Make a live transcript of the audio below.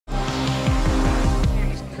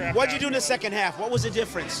What did you do in the second half? What was the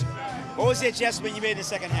difference? What was the adjustment you made in the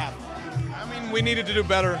second half? I mean, we needed to do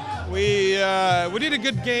better. We did a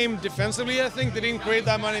good game defensively. I think they didn't create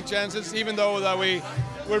that many chances, even though that we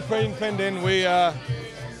were playing pinned in. We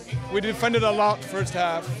defended a lot first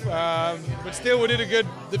half, but still we did a good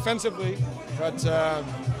defensively. But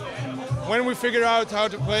when we figure out how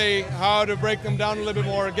to play, how to break them down a little bit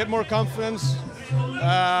more, get more confidence,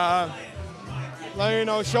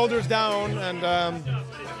 shoulders down, and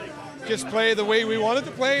just play the way we wanted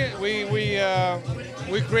to play,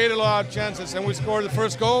 we created a lot of chances, and we scored the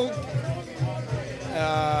first goal.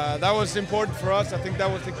 That was important for us. I think that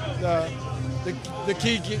was the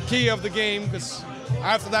key of the game, because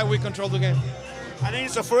after that we controlled the game. I think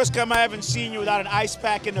it's the first time I haven't seen you without an ice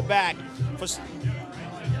pack in the back.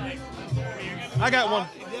 I got one.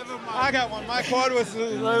 My quad was a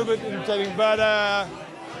little bit irritating, but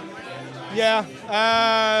yeah.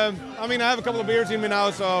 I mean, I have a couple of beers in me now,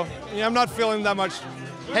 so yeah, I'm not feeling that much.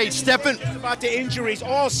 Hey, Stefan. About the injuries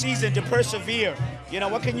all season to persevere.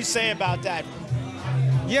 What can you say about that?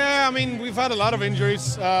 Yeah, I mean, we've had a lot of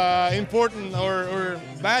injuries, important or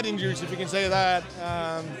bad injuries, if you can say that.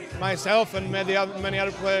 Myself and many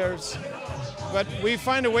other players. But we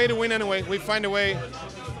find a way to win anyway. We find a way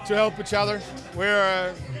to help each other.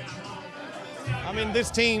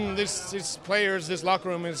 This team, these players, this locker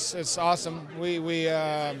room is awesome. We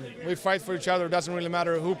fight for each other. It doesn't really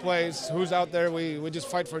matter who plays, who's out there. We just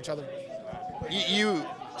fight for each other.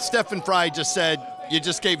 Stefan Fry just said you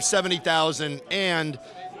just gave 70,000 and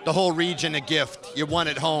the whole region a gift. You won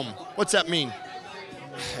at home. What's that mean?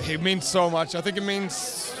 It means so much. I think it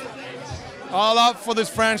means a lot for this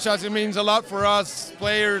franchise. It means a lot for us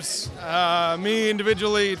players, me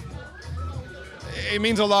individually. It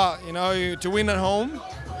means a lot, to win at home,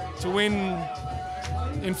 to win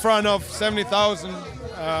in front of 70,000,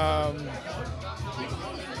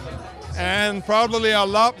 and probably a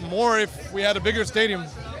lot more if we had a bigger stadium.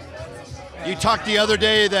 You told me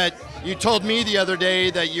the other day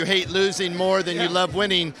that you hate losing more than you love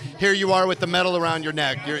winning. Here you are with the medal around your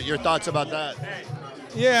neck. Your thoughts about that?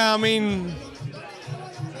 Yeah, I mean,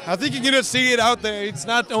 I think you can just see it out there. It's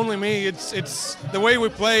not only me. It's the way we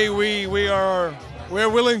play. We're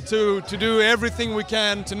willing to do everything we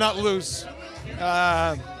can to not lose,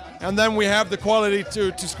 and then we have the quality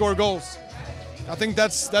to score goals. I think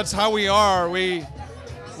that's how we are. We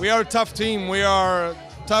are a tough team. We are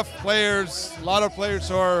tough players. A lot of players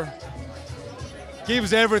who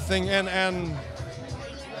gives everything and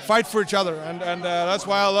fight for each other, and that's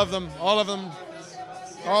why I love them. All of them,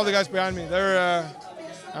 all the guys behind me.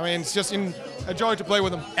 It's just a joy to play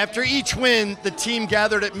with them. After each win, the team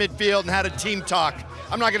gathered at midfield and had a team talk.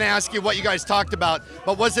 I'm not going to ask you what you guys talked about,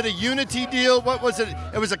 but was it a unity deal? What was it?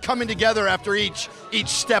 It was a coming together after each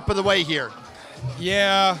step of the way here.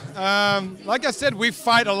 Yeah, like I said, we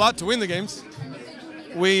fight a lot to win the games.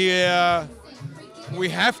 We have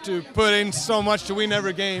to put in so much to win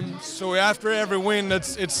every game. So after every win,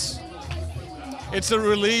 it's a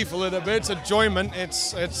relief a little bit. It's enjoyment.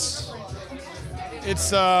 It's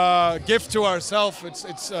a gift to ourselves.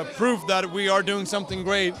 It's a proof that we are doing something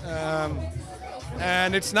great.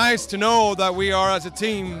 And it's nice to know that we are, as a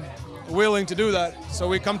team, willing to do that. So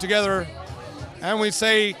we come together and we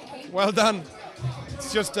say, well done.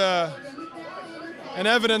 It's just an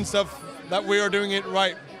evidence of that we are doing it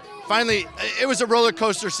right. Finally, it was a roller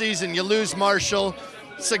coaster season. You lose Marshall,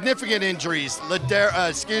 significant injuries.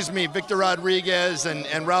 Victor Rodriguez and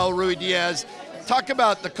Raul Ruiz-Diaz. Talk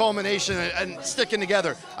about the culmination and sticking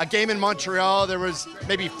together. A game in Montreal, there was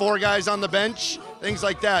maybe 4 guys on the bench, things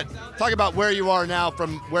like that. Talk about where you are now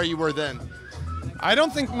from where you were then. I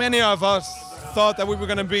don't think many of us thought that we were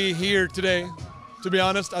going to be here today, to be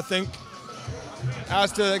honest. I think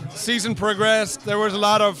as the season progressed, there was a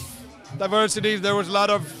lot of diversity, there was a lot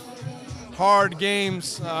of hard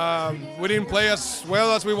games. We didn't play as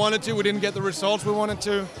well as we wanted to. We didn't get the results we wanted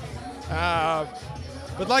to.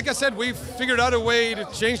 But like I said, we figured out a way to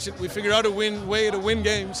change it. We figured out a way to win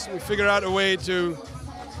games. We figured out a way to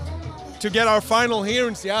get our final here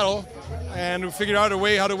in Seattle, and we figured out a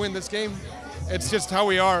way how to win this game. It's just how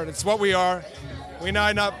we are. It's what we are. We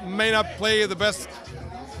may not play the best.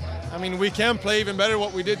 I mean, we can play even better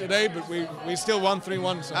what we did today, but we still won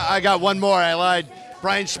 3-1. So. I got one more. I lied.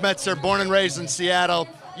 Brian Schmetzer, born and raised in Seattle.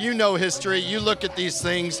 You know history. You look at these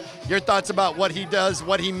things. Your thoughts about what he does,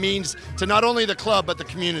 what he means to not only the club but the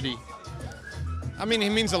community. I mean, he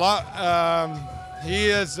means a lot. He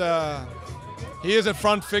is a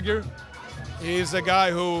front figure. He's a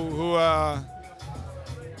guy who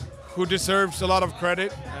deserves a lot of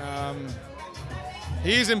credit.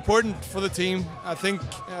 he's important for the team. I think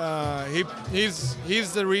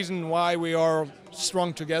he's the reason why we are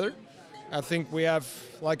strong together. I think we have,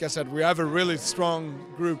 like I said, we have a really strong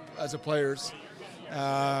group as a players. And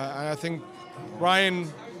I think Brian,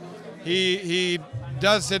 he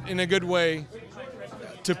does it in a good way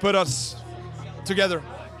to put us together,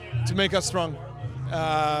 to make us strong,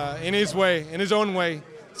 in his way, in his own way.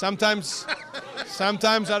 Sometimes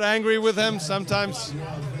I'm angry with him. Sometimes,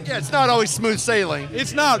 yeah, it's not always smooth sailing.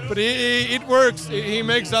 It's not, but it works. He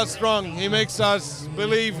makes us strong. He makes us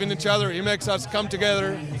believe in each other. He makes us come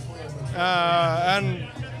together. And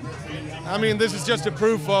I mean, this is just a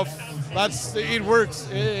proof of it works.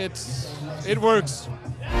 It works.